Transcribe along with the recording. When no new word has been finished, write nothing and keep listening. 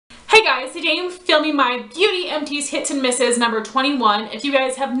Hey guys, today I'm filming my Beauty Empties Hits and Misses number 21. If you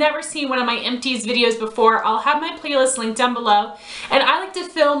guys have never seen one of my Empties videos before, I'll have my playlist linked down below. And I like to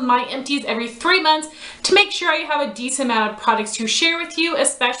film my Empties every 3 months to make sure I have a decent amount of products to share with you,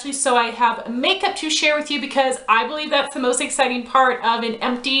 especially so I have makeup to share with you because I believe that's the most exciting part of an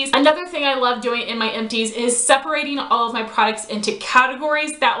Empties. Another thing I love doing in my Empties is separating all of my products into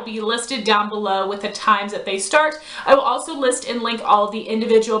categories that will be listed down below with the times that they start. I will also list and link all of the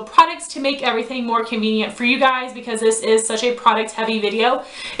individual products to make everything more convenient for you guys because this is such a product heavy video.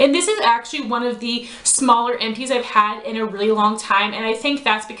 And this is actually one of the smaller empties I've had in a really long time, and I think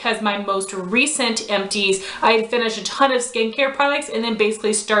that's because my most recent empties I had finished a ton of skincare products and then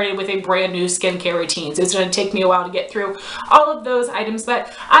basically started with a brand new skincare routine. So it's going to take me a while to get through all of those items,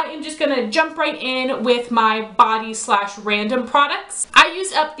 but I am just going to jump right in with my body slash random products. I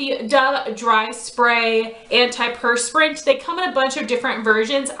used up the Dove Dry Spray Anti-Perspirant. They come in a bunch of different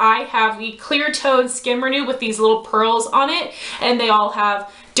versions. I have the Clear Tone Skin Renew with these little pearls on it, and they all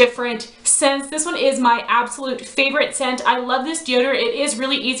have different scents. This one is my absolute favorite scent. I love this deodorant. It is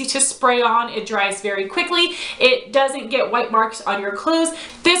really easy to spray on. It dries very quickly. It doesn't get white marks on your clothes.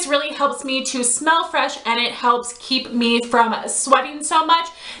 This really helps me to smell fresh, and it helps keep me from sweating so much.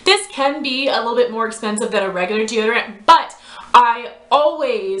 This can be a little bit more expensive than a regular deodorant, but I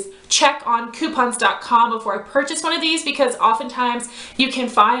always check on coupons.com before I purchase one of these because oftentimes you can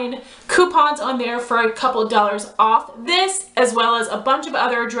find coupons on there for a couple dollars off this, as well as a bunch of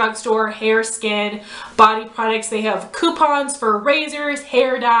other drugstore hair, skin, body products. They have coupons for razors,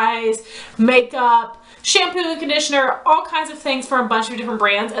 hair dyes, makeup, shampoo and conditioner, all kinds of things from a bunch of different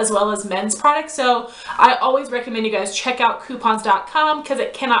brands, as well as men's products. So I always recommend you guys check out coupons.com because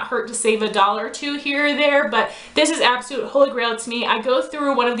it cannot hurt to save $1 or $2 here or there. But this is absolute holy grail to me. I go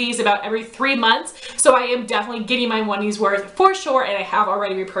through one of these about every 3 months, so I am definitely getting my money's worth for sure, and I have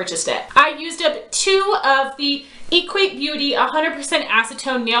already repurchased it. I used up 2 of the Equate Beauty 100%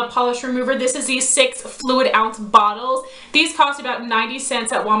 Acetone Nail Polish Remover. This is these 6 fluid ounce bottles. These cost about 90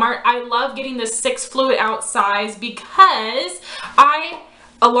 cents at Walmart. I love getting the 6 fluid ounce size because I,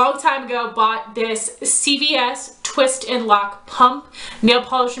 a long time ago, bought this CVS Twist and Lock Pump Nail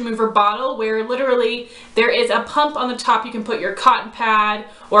Polish Remover bottle where literally there is a pump on the top. You can put your cotton pad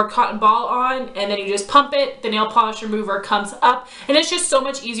or cotton ball on, and then you just pump it. The nail polish remover comes up, and it's just so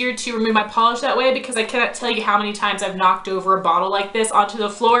much easier to remove my polish that way because I cannot tell you how many times I've knocked over a bottle like this onto the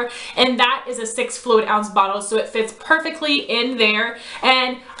floor. And that is a 6 fluid ounce bottle, so it fits perfectly in there.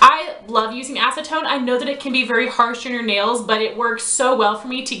 And I love using acetone. I know that it can be very harsh on your nails, but it works so well for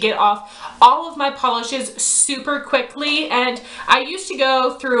me to get off all of my polishes super quickly. And I used to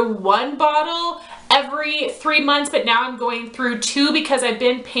go through 1 bottle every 3 months, but now I'm going through 2 because I've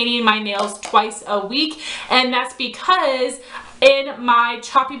been painting my nails twice a week. And that's because in my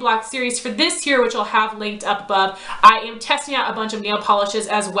Choppy Block series for this year, which I'll have linked up above, I am testing out a bunch of nail polishes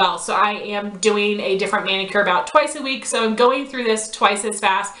as well. So I am doing a different manicure about twice a week. So I'm going through this twice as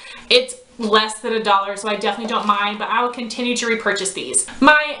fast. It's less than $1, so I definitely don't mind, but I will continue to repurchase these.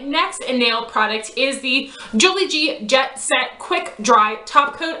 My next nail product is the Julie G Jet Set Quick Dry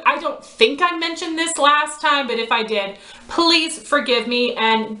Top Coat. I don't think I mentioned this last time, but if I did, please forgive me.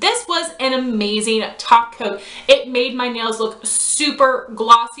 And this was an amazing top coat. It made my nails look super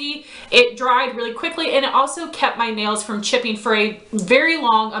glossy. It dried really quickly, and it also kept my nails from chipping for a very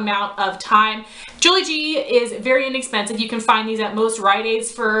long amount of time. Julie G is very inexpensive. You can find these at most Rite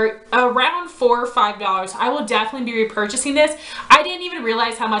Aids for around $4 or $5. I will definitely be repurchasing this. I didn't even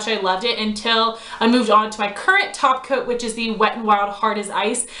realize how much I loved it until I moved on to my current top coat, which is the Wet n Wild Hard as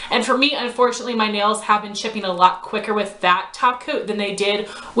Ice. And for me, unfortunately, my nails have been chipping a lot quicker with that top coat than they did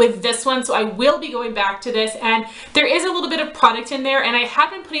with this one. So I will be going back to this, and there is a little bit of product in there, and I have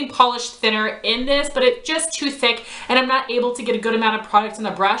been putting polish thinner in this, but it's just too thick and I'm not able to get a good amount of product in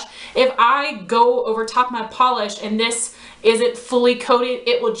the brush. If I go over top my polish and this isn't fully coated,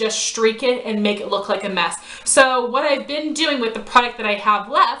 it will just streak it and make it look like a mess. So what I've been doing with the product that I have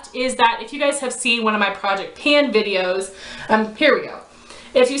left is that if you guys have seen one of my Project Pan videos, here we go.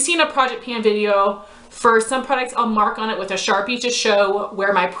 If you've seen a Project Pan video, for some products, I'll mark on it with a Sharpie to show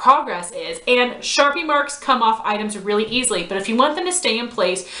where my progress is. And Sharpie marks come off items really easily, but if you want them to stay in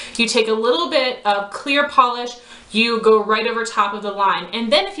place, you take a little bit of clear polish, you go right over top of the line.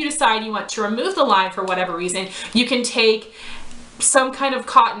 And then if you decide you want to remove the line for whatever reason, you can take some kind of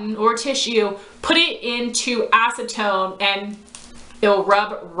cotton or tissue, put it into acetone, and it'll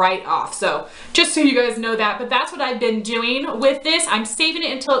rub right off. So just so you guys know that, but that's what I've been doing with this. I'm saving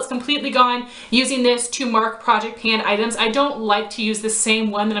it until it's completely gone, using this to mark Project Pan items. I don't like to use the same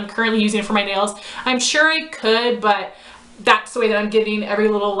one that I'm currently using for my nails. I'm sure I could, but that's the way that I'm getting every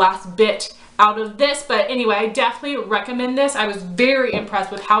little last bit out of this. But anyway, I definitely recommend this. I was very impressed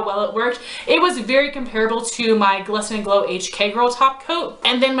with how well it worked. It was very comparable to my Glisten & Glow HK Girl top coat.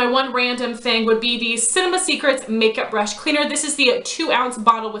 And then my one random thing would be the Cinema Secrets Makeup Brush Cleaner. This is the 2-ounce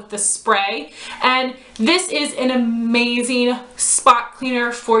bottle with the spray, and this is an amazing spot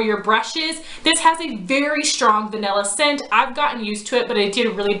cleaner for your brushes. This has a very strong vanilla scent. I've gotten used to it, but it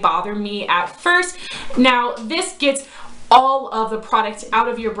did really bother me at first. Now, this gets all of the product out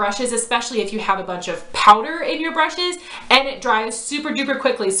of your brushes, especially if you have a bunch of powder in your brushes, and it dries super duper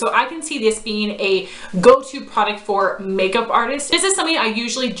quickly. So I can see this being a go-to product for makeup artists. This is something I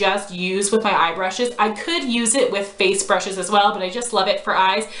usually just use with my eye brushes. I could use it with face brushes as well, but I just love it for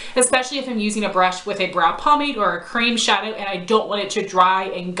eyes, especially if I'm using a brush with a brow pomade or a cream shadow and I don't want it to dry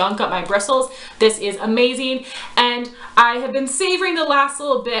and gunk up my bristles. This is amazing, and I have been savoring the last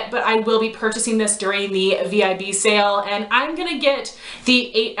little bit, but I will be purchasing this during the VIB sale, and I'm gonna get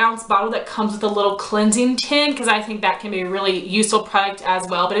the 8-ounce bottle that comes with a little cleansing tin because I think that can be a really useful product as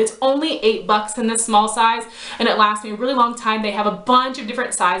well. But it's only $8 in this small size, and it lasts me a really long time. They have a bunch of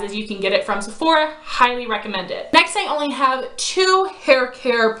different sizes. You can get it from Sephora. Highly recommend it. Next, I only have 2 hair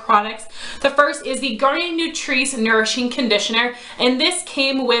care products. The first is the Garnier Nutrisse Nourishing Conditioner, and this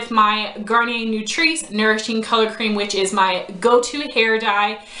came with my Garnier Nutrisse Nourishing Color Cream, which is my go-to hair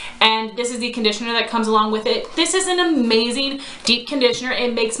dye, and this is the conditioner that comes along with it. This is an amazing deep conditioner.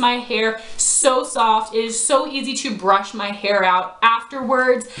 It makes my hair so soft. It is so easy to brush my hair out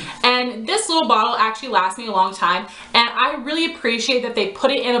afterwards, and this little bottle actually lasts me a long time, and I really appreciate that they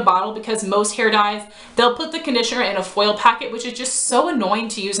put it in a bottle because most hair dyes, they'll put the conditioner in a foil packet, which is just so annoying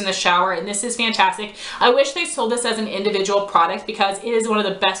to use in the shower, and this is fantastic. I wish they sold this as an individual product because it is one of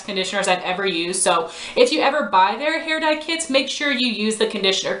the best conditioners I've ever used. So if you ever buy their hair dye kits, make sure you use the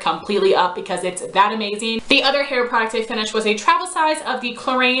conditioner completely up because it's that amazing. The other hair product I finished was a travel size of the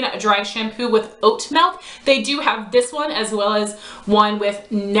Klorane Dry Shampoo with Oat Milk. They do have this one as well as one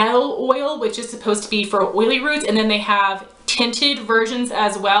with nettle oil, which is supposed to be for oily roots, and then they have tinted versions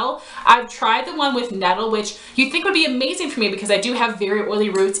as well. I've tried the one with nettle, which you think would be amazing for me because I do have very oily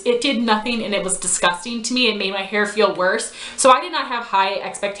roots. It did nothing and it was disgusting to me. It made my hair feel worse. So I did not have high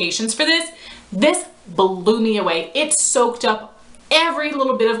expectations for this. This blew me away. It soaked up every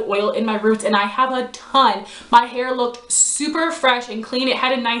little bit of oil in my roots, and I have a ton. My hair looked super fresh and clean. It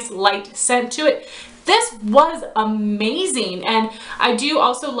had a nice light scent to it. This was amazing, and I do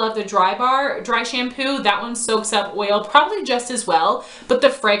also love the Dry Shampoo. That one soaks up oil probably just as well, but the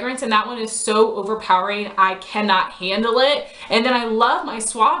fragrance in that one is so overpowering, I cannot handle it. And then I love my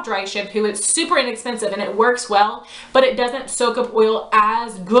Suave Dry Shampoo. It's super inexpensive and it works well, but it doesn't soak up oil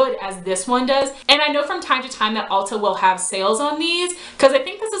as good as this one does. And I know from time to time that Ulta will have sales on these because I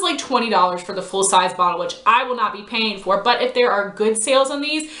think this is like $20 for the full size bottle, which I will not be paying for, but if there are good sales on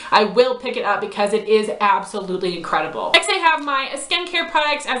these, I will pick it up because it is absolutely incredible. Next, I have my skincare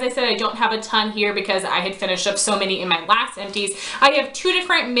products. As I said, I don't have a ton here because I had finished up so many in my last empties. I have 2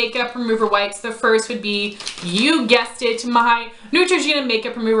 different makeup remover wipes. The first would be, you guessed it, my Neutrogena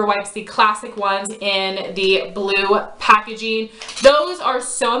makeup remover wipes, the classic ones in the blue packaging. Those are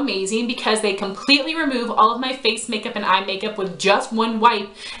so amazing because they completely remove all of my face makeup and eye makeup with just one wipe,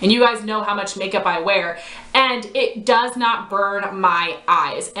 and you guys know how much makeup I wear, and it does not burn my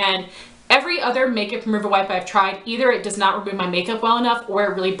eyes. And every other makeup remover wipe I've tried, either it does not remove my makeup well enough or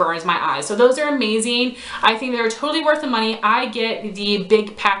it really burns my eyes. So those are amazing. I think they're totally worth the money. I get the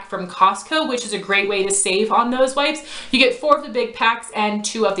big pack from Costco, which is a great way to save on those wipes. You get 4 of the big packs and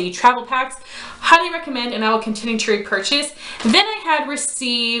 2 of the travel packs. Highly recommend, and I will continue to repurchase. Then I had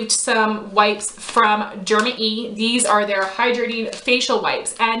received some wipes from DermaE. These are their hydrating facial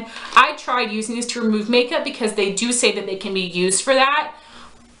wipes, and I tried using these to remove makeup because they do say that they can be used for that.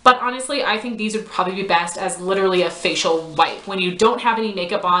 But honestly, I think these would probably be best as literally a facial wipe. When you don't have any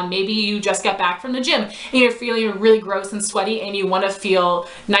makeup on, maybe you just got back from the gym and you're feeling really gross and sweaty and you want to feel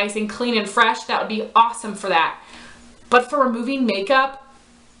nice and clean and fresh, that would be awesome for that. But for removing makeup,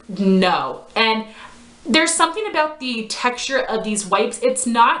 no. And there's something about the texture of these wipes. It's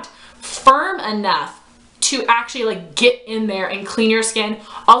not firm enough to actually like get in there and clean your skin.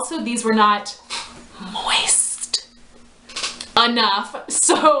 Also, these were not moist enough,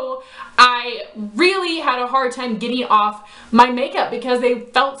 so I really had a hard time getting off my makeup because they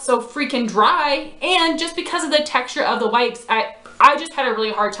felt so freaking dry, and just because of the texture of the wipes, I just had a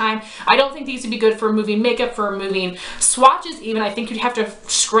really hard time. I don't think these would be good for removing makeup, for removing swatches even. I think you'd have to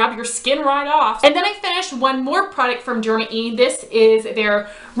scrub your skin right off. And then I finished one more product from DermaE. This is their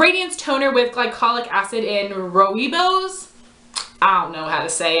Radiance Toner with glycolic acid and rooibos. I don't know how to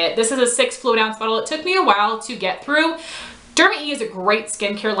say it. This is a 6 fluid ounce bottle. It took me a while to get through. DermaE is a great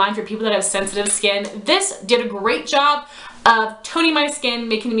skincare line for people that have sensitive skin. This did a great job of toning my skin,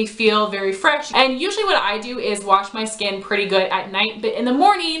 making me feel very fresh. And usually what I do is wash my skin pretty good at night, but in the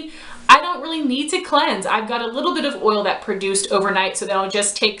morning, I don't really need to cleanse. I've got a little bit of oil that produced overnight, so then I'll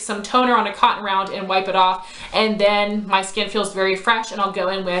just take some toner on a cotton round and wipe it off, and then my skin feels very fresh, and I'll go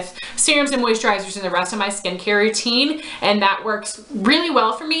in with serums and moisturizers in the rest of my skincare routine, and that works really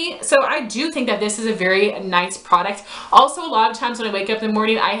well for me. So I do think that this is a very nice product. Also, a lot of times when I wake up in the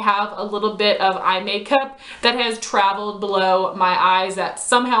morning, I have a little bit of eye makeup that has traveled below my eyes that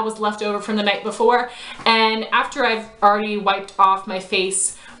somehow was left over from the night before, and after I've already wiped off my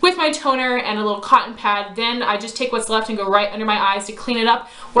face with my toner and a little cotton pad, then I just take what's left and go right under my eyes to clean it up.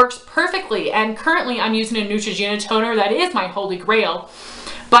 Works perfectly. And currently I'm using a Neutrogena toner that is my holy grail.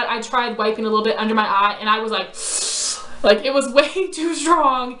 But I tried wiping a little bit under my eye and I was like it was way too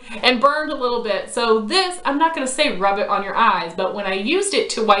strong and burned a little bit. So this, I'm not going to say rub it on your eyes, but when I used it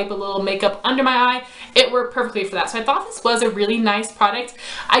to wipe a little makeup under my eye, it worked perfectly for that. So I thought this was a really nice product.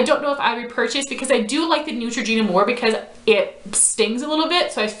 I don't know if I repurchased because I do like the Neutrogena more because it stings a little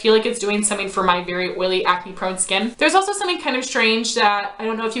bit. So I feel like it's doing something for my very oily, acne prone skin. There's also something kind of strange that I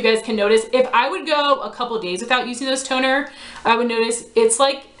don't know if you guys can notice. If I would go a couple of days without using this toner, I would notice it's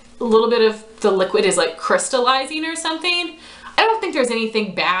like a little bit of the liquid is like crystallizing or something. I don't think there's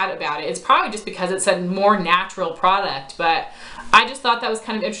anything bad about it. It's probably just because it's a more natural product, but I just thought that was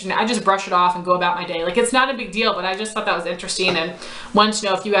kind of interesting. I just brush it off and go about my day. Like, it's not a big deal, but I just thought that was interesting and wanted to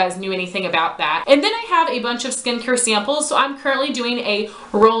know if you guys knew anything about that. And then I have a bunch of skincare samples. So I'm currently doing a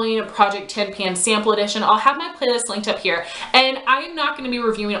rolling Project 10 Pan sample edition. I'll have my playlist linked up here. And I am not going to be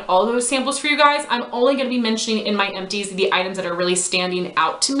reviewing all those samples for you guys. I'm only going to be mentioning in my empties the items that are really standing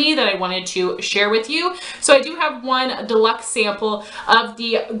out to me that I wanted to share with you. So I do have one deluxe sample of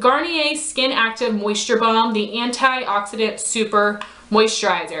the Garnier Skin Active Moisture Balm, the Antioxidant Super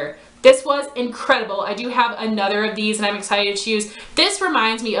Moisturizer. This was incredible. I do have another of these and I'm excited to use. This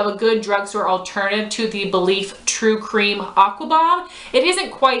reminds me of a good drugstore alternative to the Belief True Cream Aqua Bomb. It isn't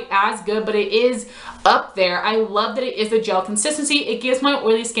quite as good, but it is up there. I love that it is the gel consistency. It gives my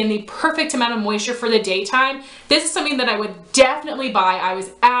oily skin the perfect amount of moisture for the daytime. This is something that I would definitely buy. I was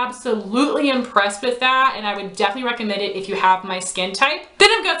absolutely impressed with that, and I would definitely recommend it if you have my skin type.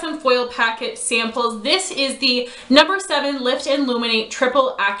 Then I've got some foil packet samples. This is the No. 7 Lift and Luminate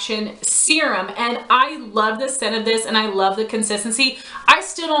Triple Action Serum, and I love the scent of this and I love the consistency. I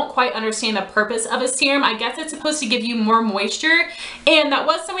still don't quite understand the purpose of a serum. I guess it's supposed to give you more moisture, and that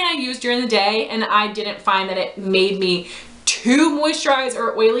was something I used during the day, and I didn't find that it made me too moisturized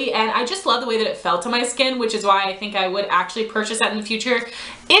or oily, and I just love the way that it felt on my skin, which is why I think I would actually purchase that in the future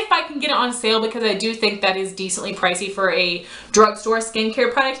if I can get it on sale, because I do think that is decently pricey for a drugstore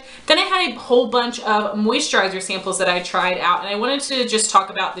skincare product. Then I had a whole bunch of moisturizer samples that I tried out, and I wanted to just talk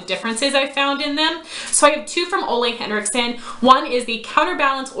about the differences I found in them. So I have two from Henriksen. One is the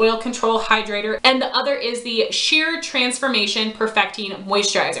Counterbalance Oil Control Hydrator, and the other is the Sheer Transformation Perfecting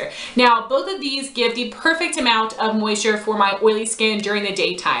Moisturizer. Now, both of these give the perfect amount of moisture for my oily skin during the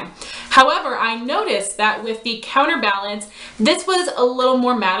daytime. However, I noticed that with the Counterbalance, this was a little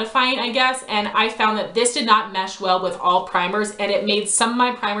more mattifying, I guess, and I found that this did not mesh well with all primers, and it made some of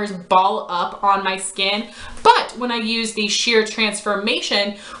my primers ball up on my skin. But when I use the Sheer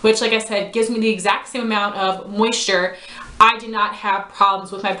Transformation, which, like I said, gives me the exact same amount of moisture, I did not have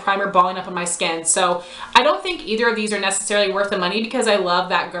problems with my primer balling up on my skin. So I don't think either of these are necessarily worth the money because I love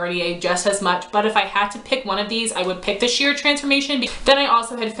that Garnier just as much. But if I had to pick one of these, I would pick the Sheer Transformation. Then I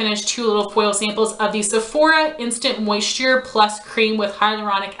also had finished two little foil samples of the Sephora Instant Moisture Plus Cream with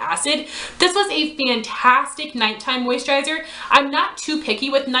Hyaluronic Acid. This was a fantastic nighttime moisturizer. I'm not too picky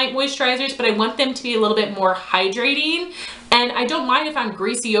with night moisturizers, but I want them to be a little bit more hydrating. And I don't mind if I'm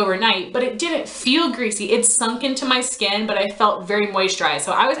greasy overnight, but it didn't feel greasy. It sunk into my skin, but I felt very moisturized.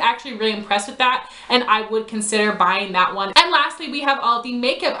 So I was actually really impressed with that, and I would consider buying that one. And lastly, we have all of the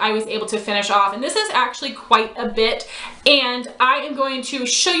makeup I was able to finish off, and this is actually quite a bit. And I am going to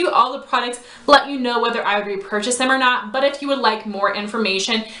show you all the products, let you know whether I would repurchase them or not. But if you would like more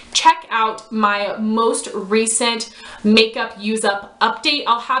information, check out my most recent makeup use up update.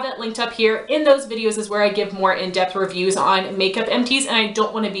 I'll have it linked up here. In those videos is where I give more in-depth reviews on makeup empties, and I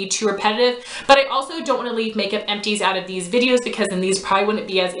don't want to be too repetitive, but I also don't want to leave makeup empties out of these videos because then these probably wouldn't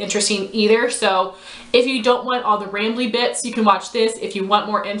be as interesting either. So if you don't want all the rambly bits, you can watch this. If you want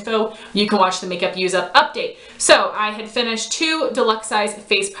more info, you can watch the makeup use up update. So I had finished two deluxe size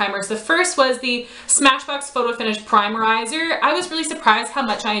face primers. The first was the Smashbox Photo Finish Primerizer. I was really surprised how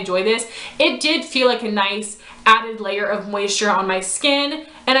much I enjoy this. It did feel like a nice added layer of moisture on my skin,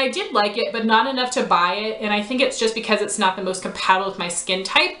 and I did like it, but not enough to buy it, and I think it's just because it's not the most compatible with my skin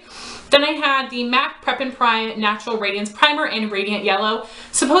type. Then I had the MAC Prep and Prime Natural Radiance Primer in Radiant Yellow.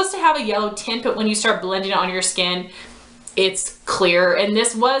 Supposed to have a yellow tint, but when you start blending it on your skin, it's clear. And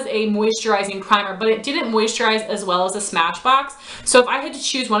this was a moisturizing primer, but it didn't moisturize as well as the Smashbox. So if I had to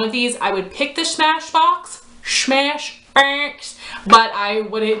choose one of these, I would pick the Smashbox, but I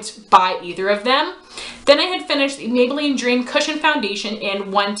wouldn't buy either of them. Then I had finished the Maybelline Dream Cushion Foundation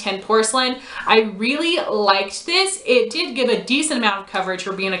in 110 Porcelain. I really liked this. It did give a decent amount of coverage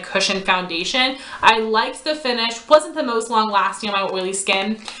for being a cushion foundation. I liked the finish. Wasn't the most long lasting on my oily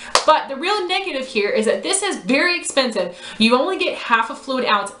skin. But the real negative here is that this is very expensive. You only get half a fluid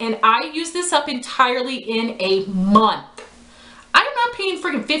ounce, and I used this up entirely in a month. I'm not paying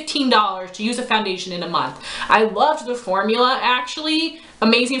freaking $15 to use a foundation in a month. I loved the formula, actually.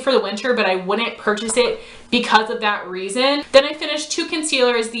 Amazing for the winter, but I wouldn't purchase it because of that reason. Then I finished two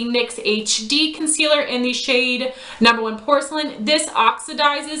concealers, the NYX HD concealer in the shade number 1 Porcelain. This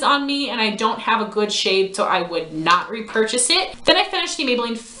oxidizes on me and I don't have a good shade, so I would not repurchase it. Then I finished the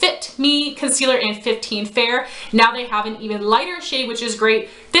Maybelline Fit Me concealer in 15 Fair. Now they have an even lighter shade, which is great.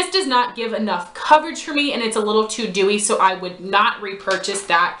 This does not give enough coverage for me and it's a little too dewy, so I would not repurchase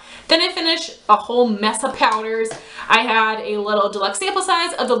that. Then I finished a whole mess of powders. I had a little deluxe sample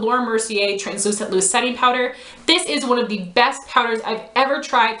size of the Mercier Translucent Loose Setting Powder. This is one of the best powders I've ever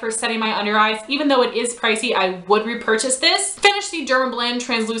tried for setting my under eyes. Even though it is pricey, I would repurchase this. Finished the DermaE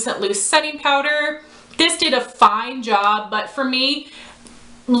Translucent Loose Setting Powder. This did a fine job, but for me,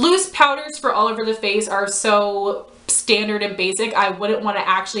 loose powders for all over the face are so standard and basic. I wouldn't want to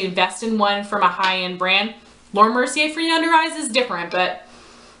actually invest in one from a high-end brand. Mercier for your under eyes is different, but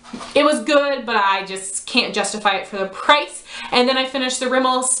it was good, but I just can't justify it for the price. And then I finished the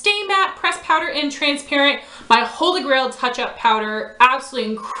Rimmel Stay Matte Pressed Powder in Transparent, my holy grail touch-up powder.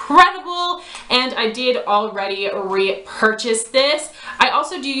 Absolutely incredible, and I did already repurchase this. I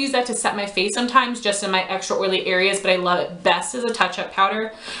also do use that to set my face sometimes, just in my extra oily areas, but I love it best as a touch-up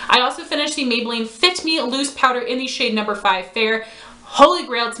powder. I also finished the Maybelline Fit Me Loose Powder in the shade number 5 Fair. Holy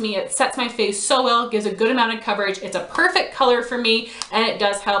grail to me. It sets my face so well, gives a good amount of coverage. It's a perfect color for me, and it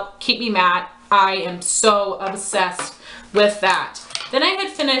does help keep me matte. I am so obsessed with that. Then I had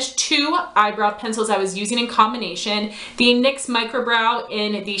finished two eyebrow pencils I was using in combination, the NYX Microbrow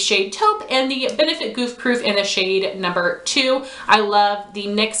in the shade Taupe and the Benefit Goof Proof in the shade number 2. I love the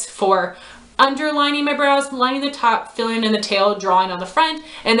NYX for underlining my brows, lining the top, filling in the tail, drawing on the front,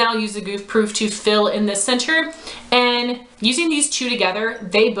 and then I'll use the Goof Proof to fill in the center. And using these two together,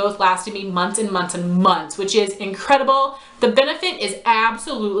 they both lasted me months and months and months, which is incredible. The Benefit is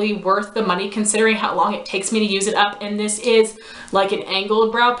absolutely worth the money considering how long it takes me to use it up, and this is like an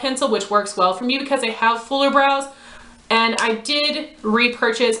angled brow pencil, which works well for me because I have fuller brows. And I did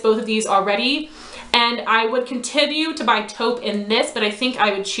repurchase both of these already. And I would continue to buy Taupe in this, but I think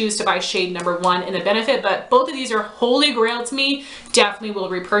I would choose to buy shade number 1 in the Benefit. But both of these are holy grail to me. Definitely will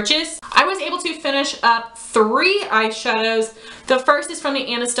repurchase. I was able to finish up 3 eyeshadows. The first is from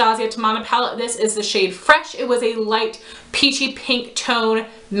the Anastasia Tamana palette. This is the shade Fresh. It was a light peachy pink tone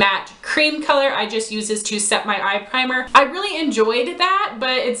matte cream color. I just used this to set my eye primer. I really enjoyed that,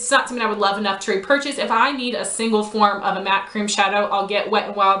 but it's not something I would love enough to repurchase. If I need a single form of a matte cream shadow, I'll get Wet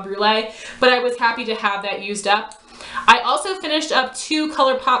n Wild Brulee, but I was happy to have that used up. I also finished up 2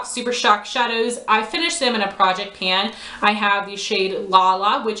 ColourPop Super Shock shadows. I finished them in a project pan. I have the shade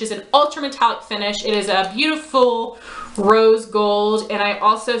Lala, which is an ultra metallic finish. It is a beautiful rose gold, and I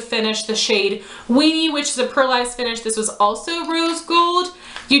also finished the shade Weenie, which is a pearlized finish. This was also rose gold.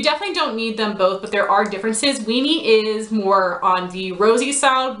 You definitely don't need them both, but there are differences. Weenie is more on the rosy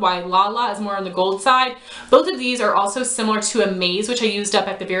side, while Lala is more on the gold side. Both of these are also similar to a Maze, which I used up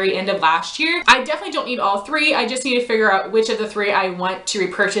at the very end of last year. I definitely don't need all 3. I just need to figure out which of the 3 I want to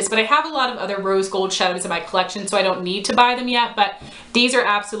repurchase, but I have a lot of other rose gold shadows in my collection, so I don't need to buy them yet, but these are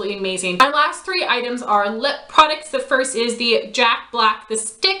absolutely amazing. My last 3 items are lip products. The first is the Jack Black The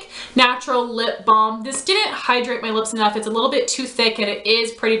Stick Natural Lip Balm. This didn't hydrate my lips enough. It's a little bit too thick and it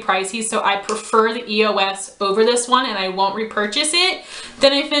is pretty pricey, so I prefer the EOS over this one and I won't repurchase it.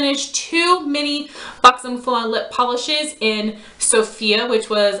 Then I finished 2 mini Buxom Full On Lip Polishes in Sophia, which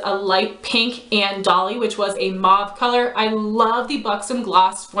was a light pink, and Dolly, which was a mauve color. I love the Buxom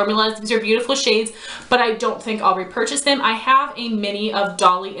Gloss formulas. These are beautiful shades, but I don't think I'll repurchase them. I have a mini of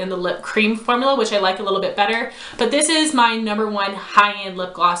Dolly in the lip cream formula, which I like a little bit better, but this is my #1 high-end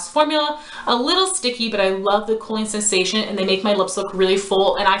lip gloss formula. A little sticky, but I love the cooling sensation, and they make my lips look really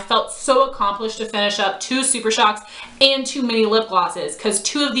full, and I felt so accomplished to finish up 2 Super Shocks and 2 mini lip glosses, because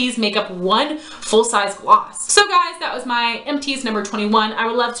 2 of these make up 1 full-size gloss. So guys, that was my Empties number 21. I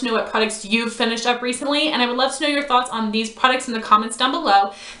would love to know what products you've finished up recently, and I would love to know your thoughts on these products in the comments down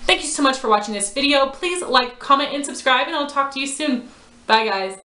below. Thank you so much for watching this video. Please like, comment, and subscribe, and I'll talk to you soon. Bye guys.